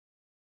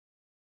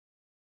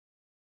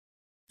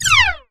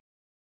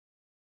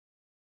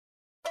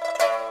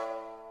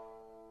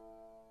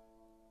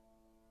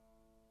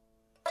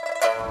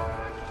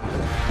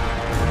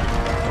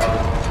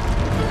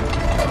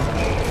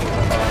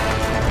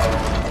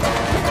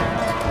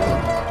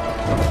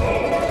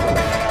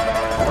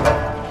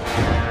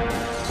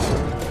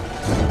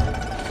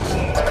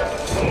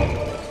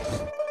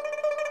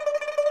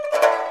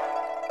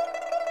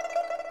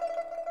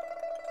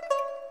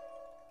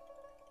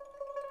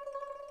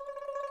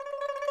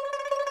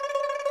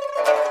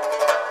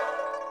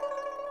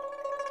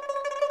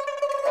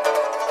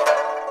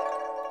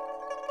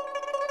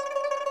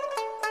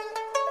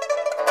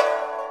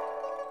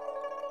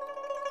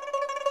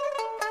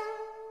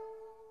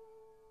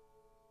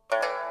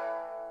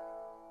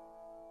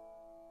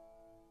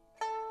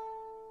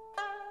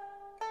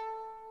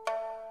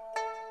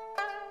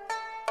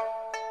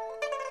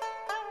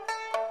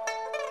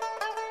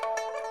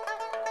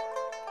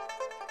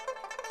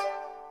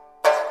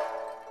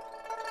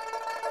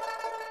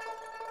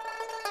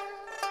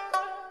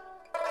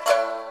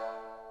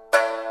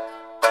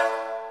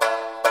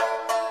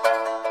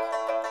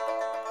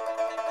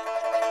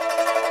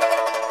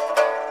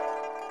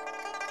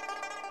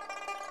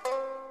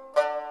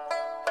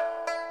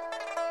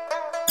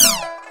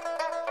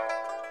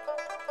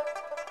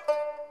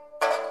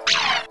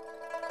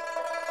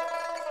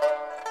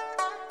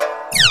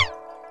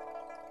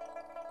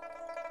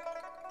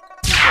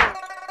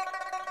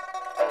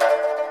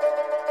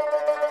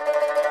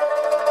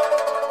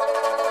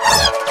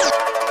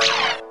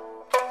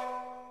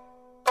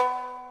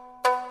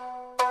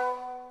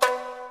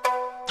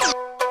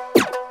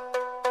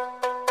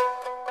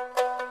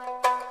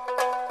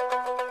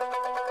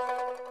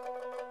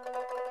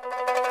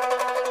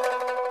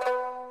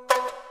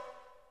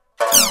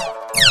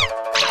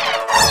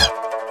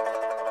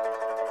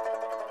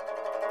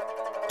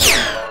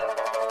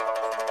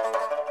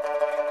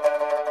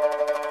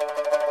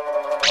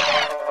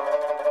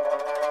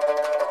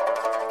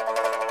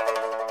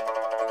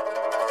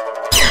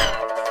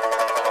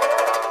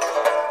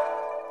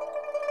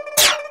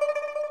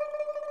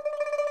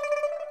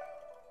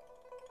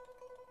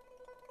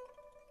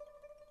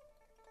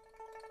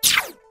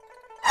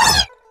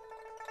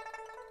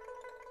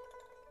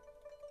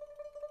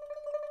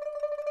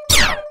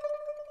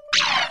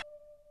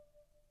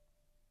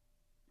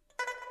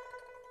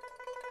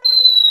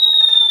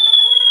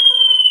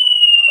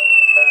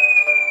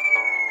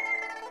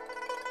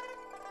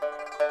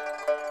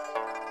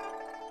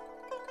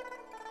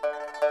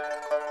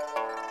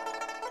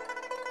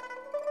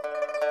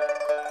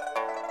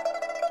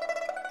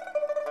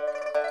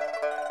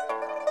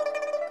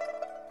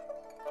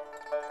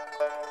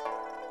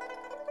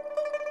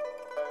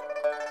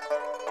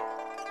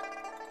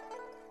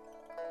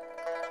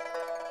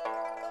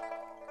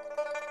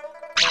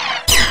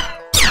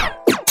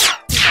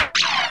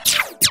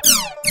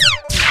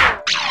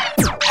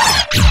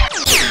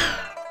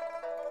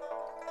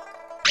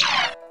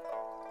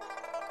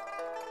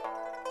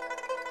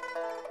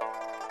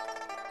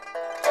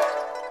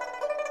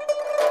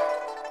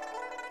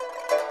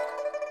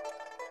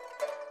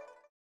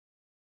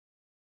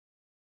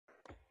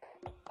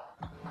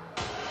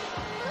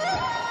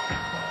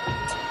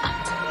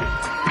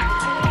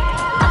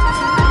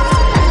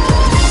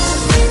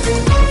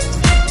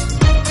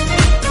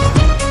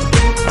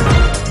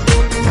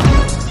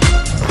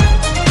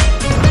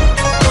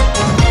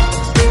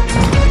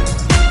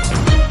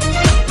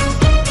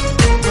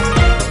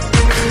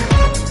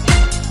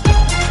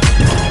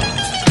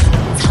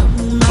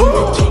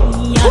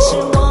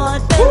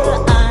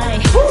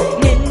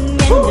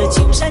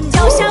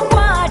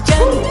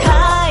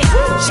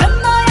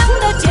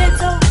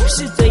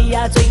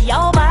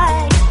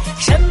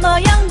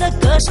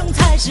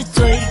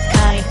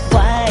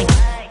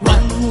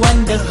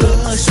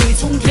河水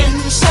从天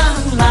上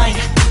来，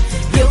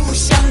又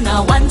像那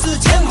万紫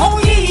千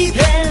红一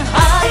片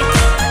海。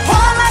哗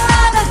啦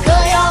啦的歌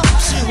谣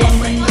是我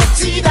们的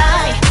期待，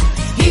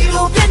一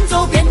路边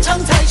走边唱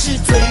才是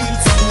最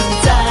自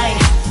在。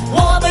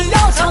我们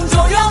要唱就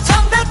要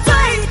唱得最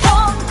痛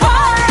快，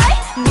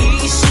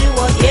你是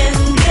我天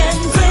边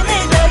最美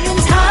的云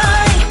彩，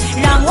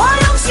让我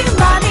用心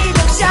把你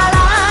留下来。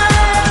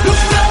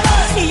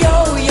悠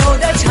悠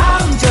地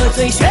唱着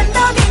最炫的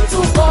民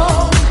族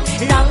风，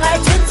让爱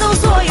卷走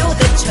所有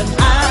的尘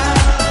埃。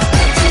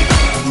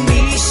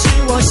你是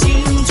我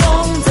心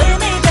中最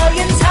美的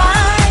云彩，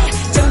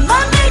这么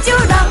美就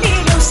让你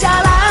留下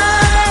来。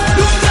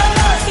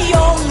永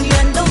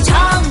远都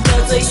唱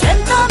着最炫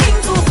的民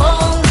族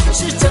风，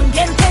是整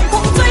片天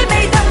空最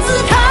美的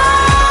姿态。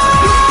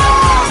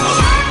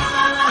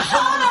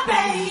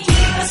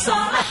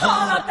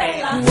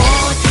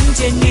我听见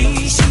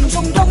你心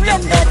中动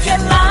人的天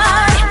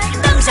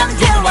籁，登上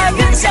天外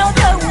远小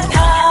的舞台。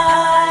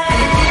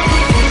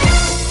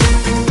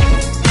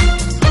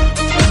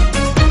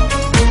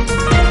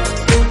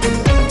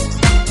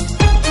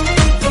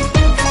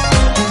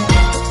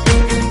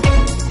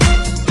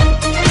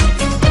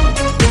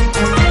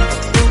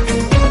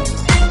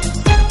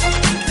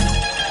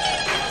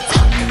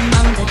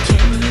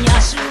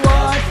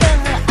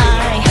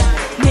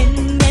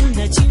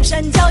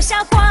脚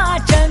下花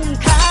正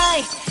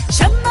开，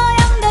什么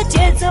样的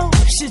节奏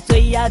是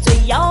最呀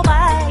最摇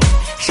摆？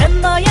什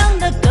么样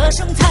的歌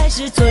声才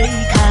是最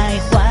开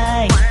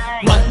怀？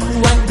弯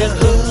弯的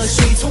河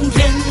水从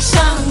天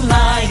上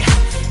来，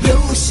又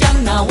像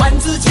那万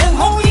紫千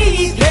红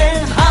一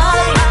片海。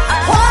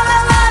哗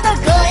啦啦的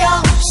歌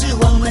谣是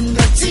我们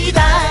的期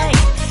待，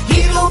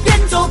一路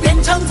边走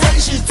边唱才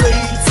是最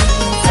自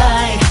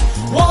在。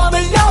我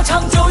们要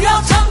唱就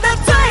要唱得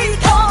最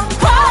痛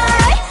快，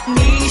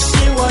你是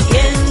我天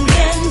边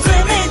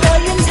最美的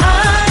云彩，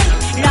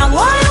让我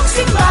用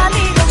心把你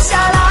留下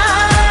来。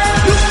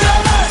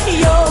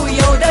悠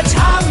悠地唱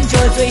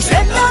着最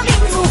炫的民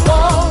族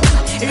风，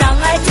让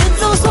爱卷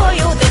走所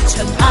有的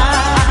尘埃。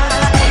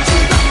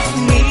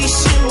你是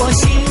我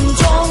心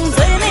中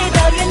最美的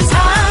云彩，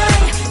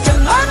这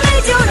么美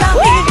就让你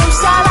留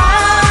下来。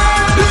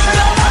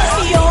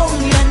永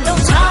远都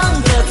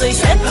唱着最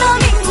炫的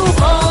民族风，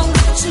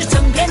是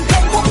整片天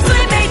空最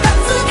美的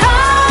姿态。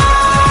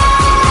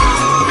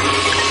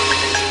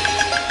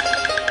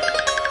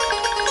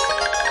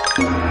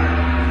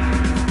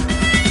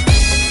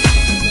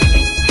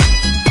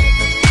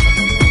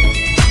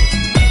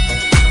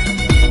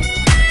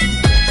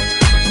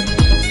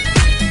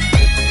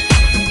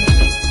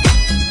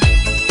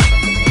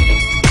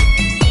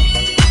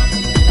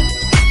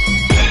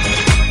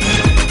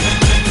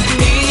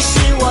你是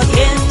我天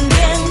边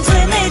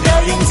最美的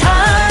云彩，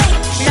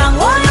让我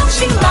用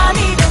心把你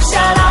留下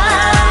来。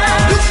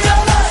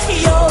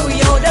悠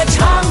悠地唱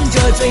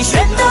着最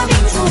炫的民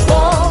族风，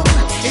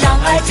让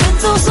爱卷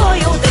走所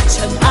有的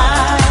尘埃。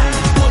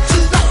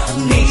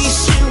你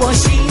是我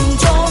心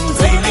中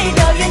最美的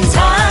云彩，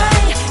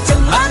这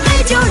么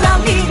美就让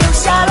你留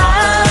下来。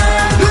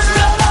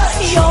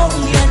永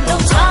远都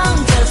唱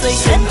着最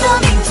炫的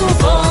民族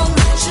风，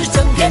是整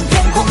片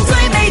天空最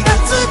美的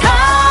姿态。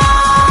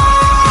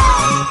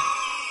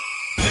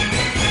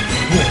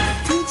我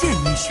听见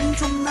你心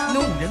中那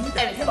动人的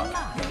天籁。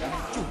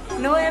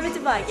Nå er vi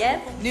tilbake.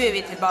 Nå er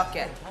vi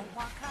tilbake.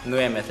 Nå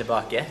er vi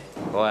tilbake.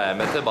 Nå er vi tilbake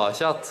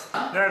igjen.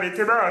 Nu är vi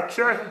tillbaka.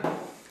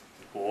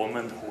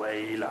 Men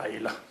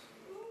Leila.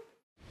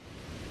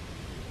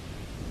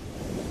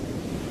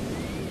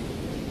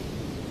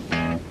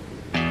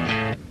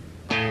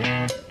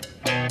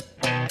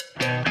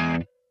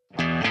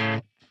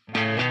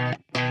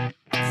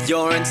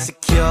 You're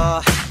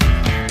insecure,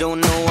 don't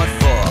know what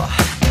for.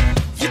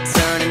 You're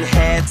turning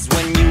heads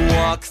when you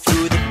walk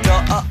through the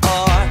door.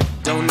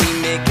 Don't need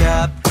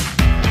makeup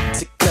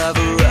to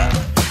cover up.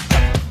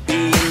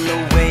 Being the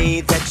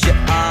way that you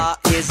are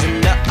is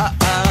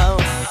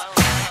enough.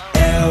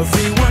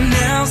 Everyone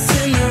else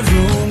in the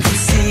room can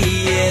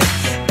see it.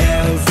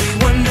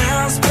 Everyone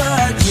else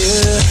but you.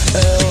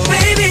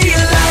 Baby, you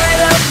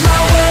light up my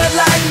world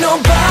like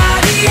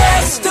nobody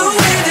else. The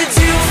way that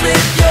you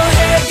flip your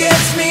hair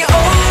gets me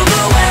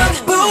overwhelmed.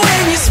 But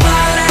when you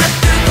smile at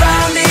the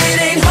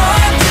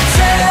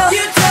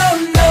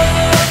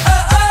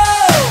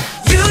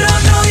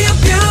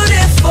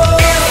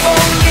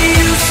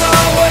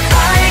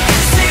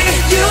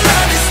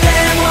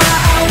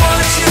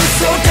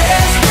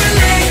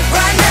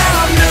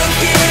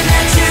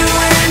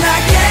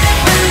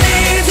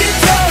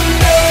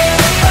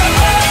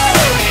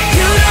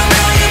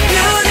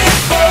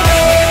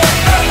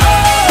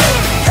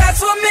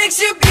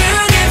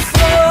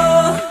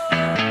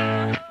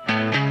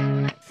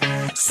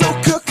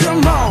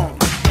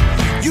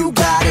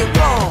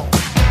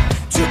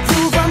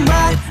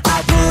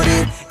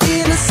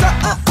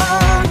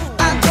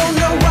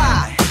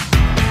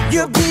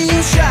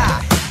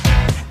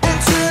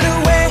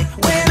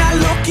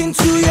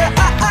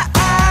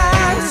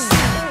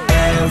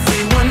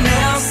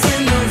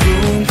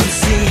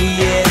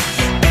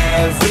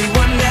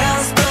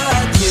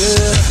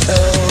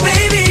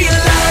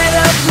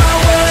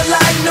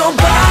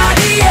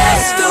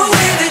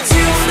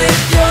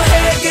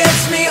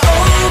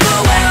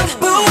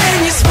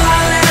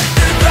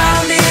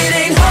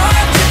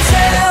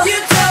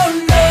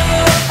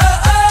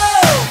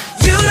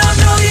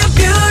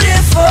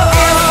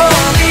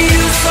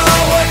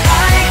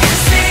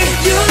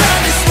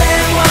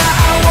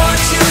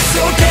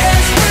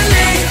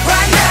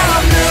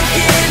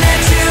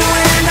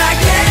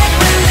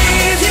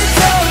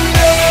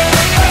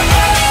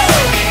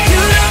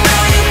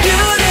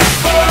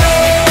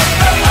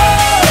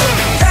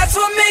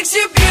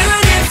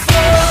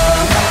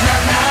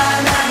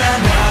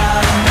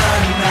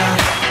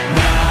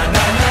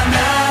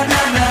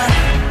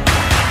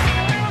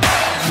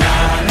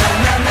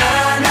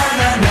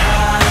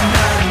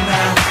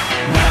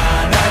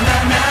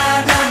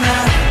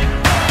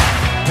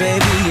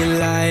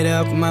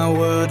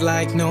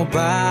like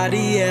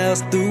nobody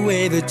else. The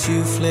way that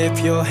you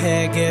flip your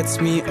hair gets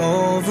me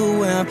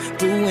overwhelmed.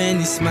 But when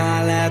you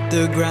smile at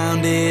the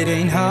ground, it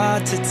ain't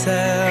hard to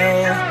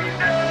tell.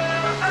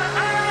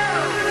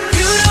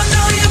 You don't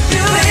know you're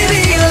beautiful.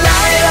 Baby, you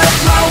light up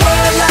my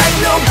world like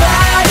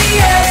nobody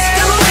else.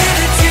 The way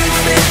that you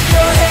flip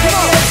your hair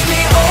gets me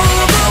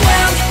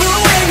overwhelmed. But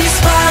when you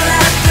smile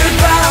at the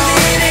ground,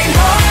 it ain't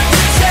hard to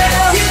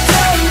tell. You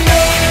don't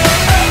know.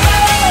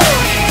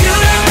 You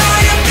don't know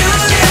you're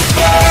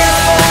beautiful.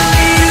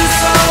 Only you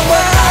saw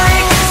what I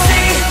can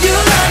see.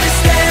 You'll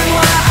understand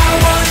why I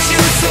want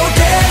you so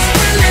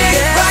desperately.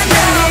 Right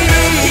now I'm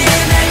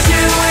looking at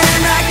you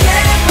and I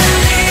can't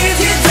believe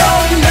you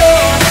don't know.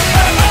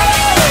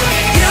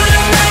 You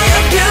don't know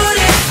you're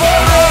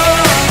beautiful.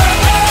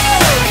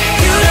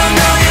 You don't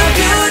know you're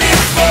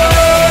beautiful.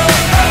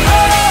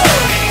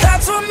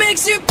 That's what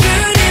makes you beautiful.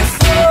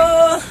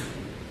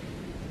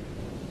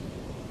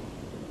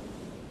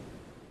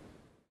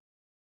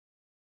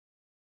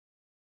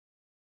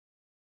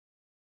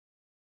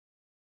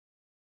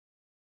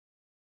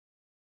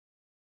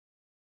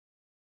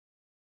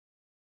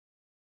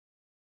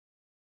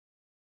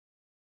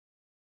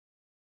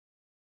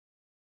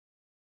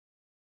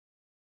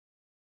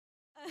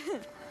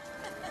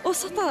 Og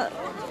satt der,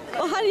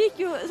 og han gikk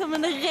jo som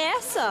en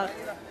racer.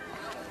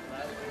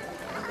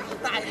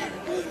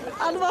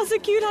 Han var så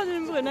kul, han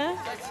den brune.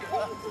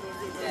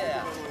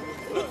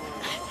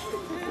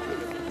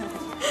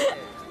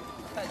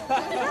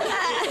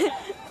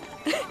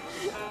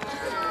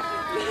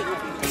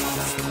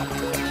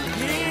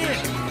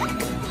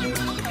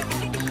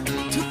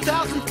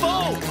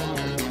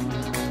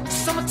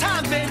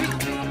 Summertime, baby.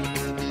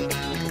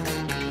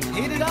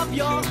 Hit it up,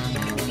 y'all.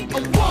 A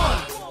 1,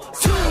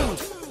 2,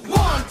 1, 2,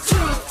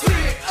 3,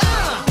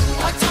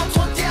 外套脱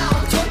掉，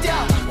脱掉，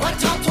外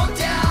套脱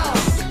掉，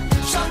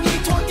上衣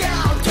脱掉，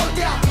脱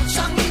掉，上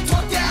衣脱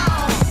掉，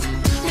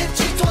面具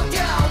脱掉，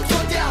脱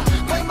掉，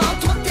灰毛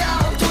脱掉，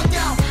脱掉，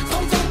统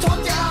统脱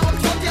掉，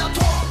脱掉，脱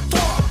脱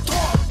脱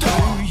脱。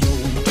游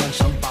穿上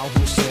保护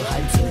色，孩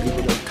子有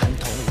看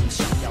头，想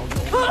要有。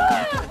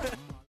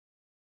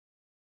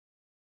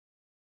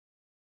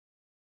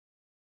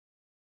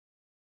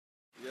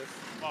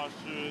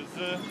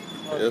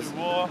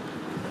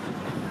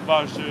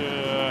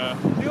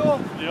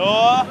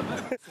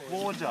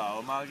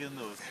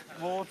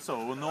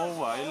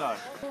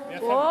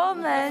我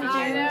们经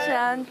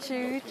常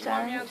去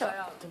战场。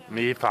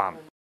米饭。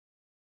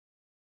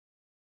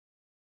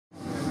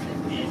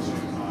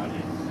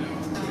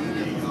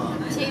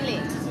清理。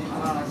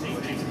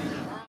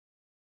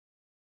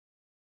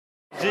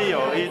只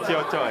有一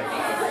条腿。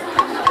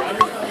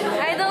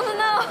I don't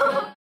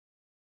know。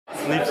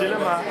你吃了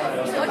吗？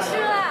我吃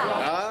了。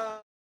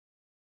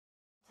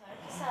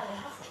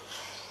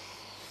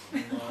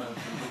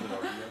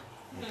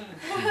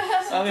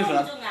啊，为什么？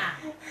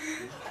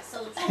手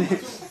重不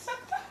重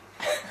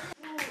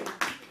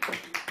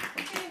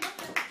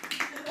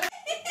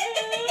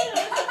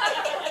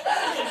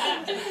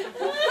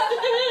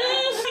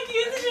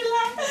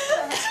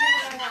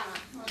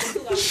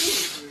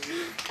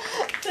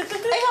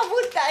？Jeg har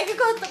vondt der. Jeg har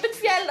gått opp et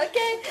fjell, ok?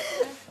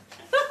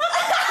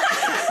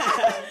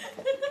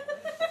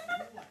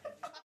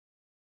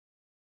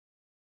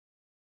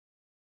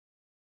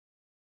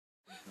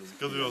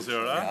 Skal du også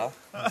gjøre det? Ja.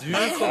 Du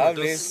kommer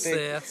til å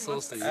se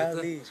så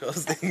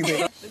stygg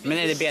ut. Men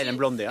er det bedre enn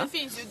blondie? Ja? Det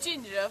finnes jo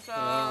gingere fra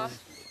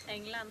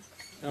England.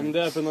 Ja, men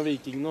det er på noen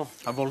viking nå.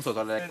 Har voldtatt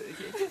alle. Det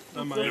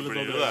er meg eller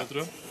det, jeg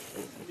tror.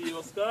 Vi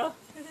vasker.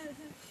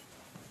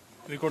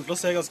 Vi kommer til å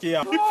se ganske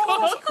jævlig. Du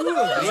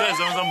ser ut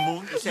som en sånn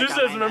munk. Du ser ut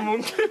som en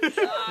munk.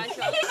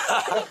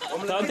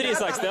 Ta en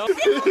 360, ja.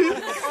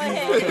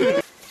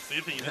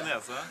 Sier fingeren i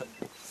nese.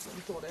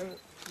 Det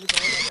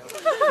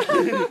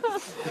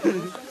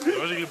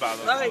var skikkelig bad.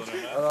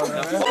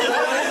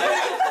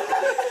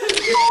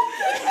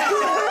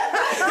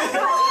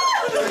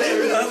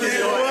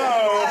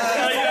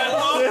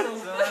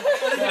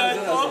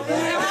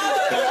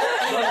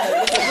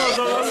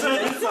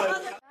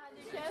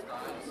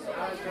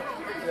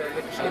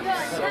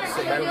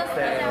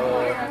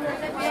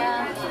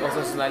 Og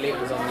så sånn en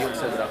liten sånn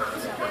juksedrakt.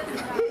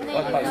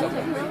 Bare sånn.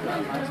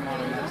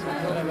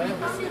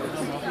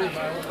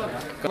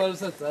 Hva har du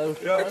sett deg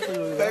gjort? Ja,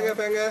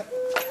 penger.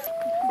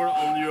 For det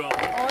all you are.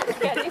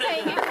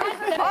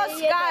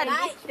 Oskar!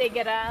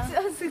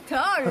 Så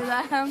tar du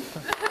dem.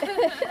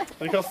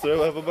 Vi kaster jo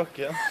bare på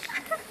bakken.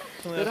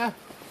 Dere?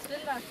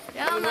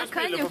 Ja, man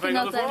kan jo ikke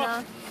noe til da.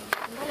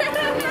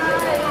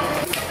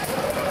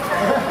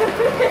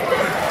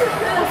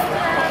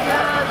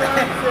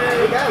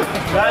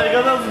 Nei, det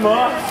kan være små.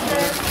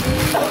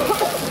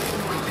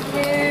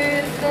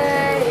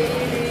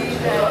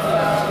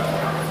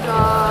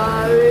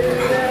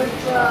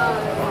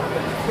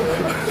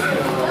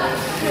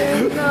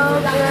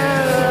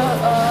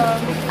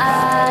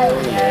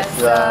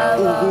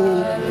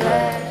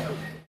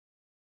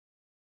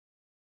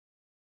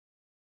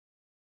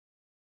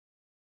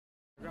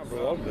 Var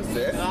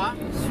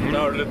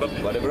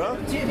det bra?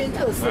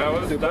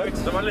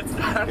 Det var litt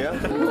sterkt. Ja.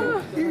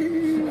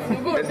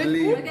 Et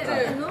liv.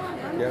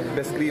 Ja,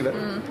 beskrive.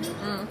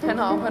 Hen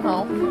har.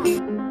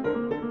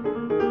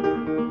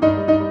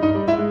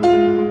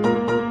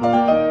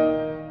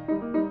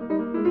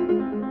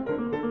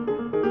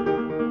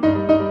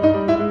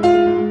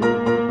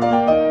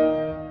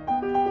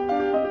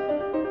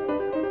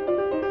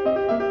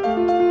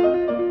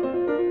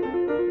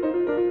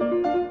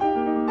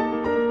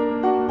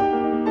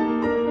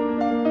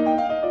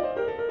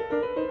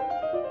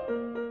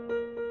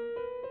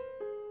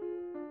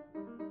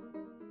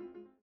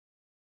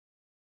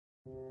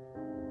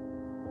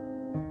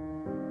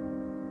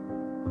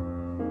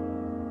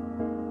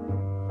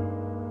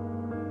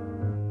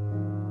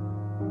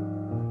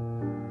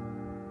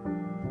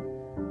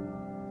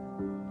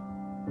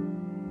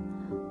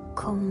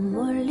 Kom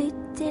og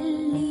lytt til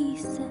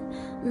lyset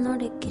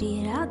når det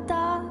gryr av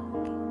dag.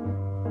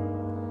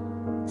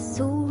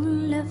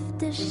 Solen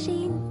løfter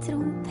sin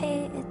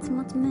trompet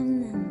mot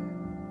munnen.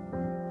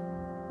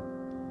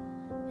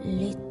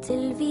 Lytt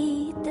til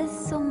hvite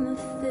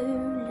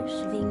sommerfuglers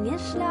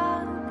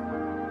vingeslag.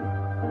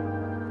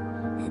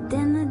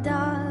 Denne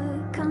dag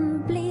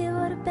kan bli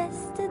vår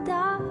beste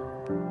dag.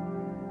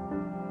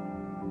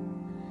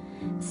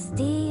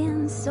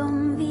 Stien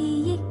som vi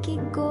gikk I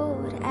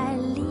går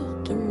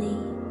like ny.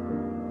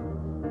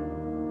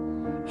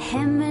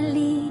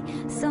 Hemmelig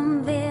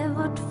som ved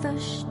vårt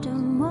første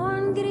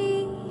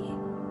morgengry.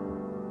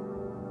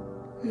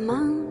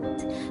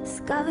 Mangt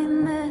skal vi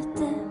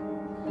møte,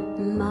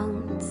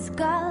 mangt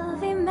skal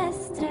vi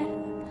mestre.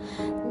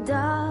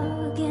 Da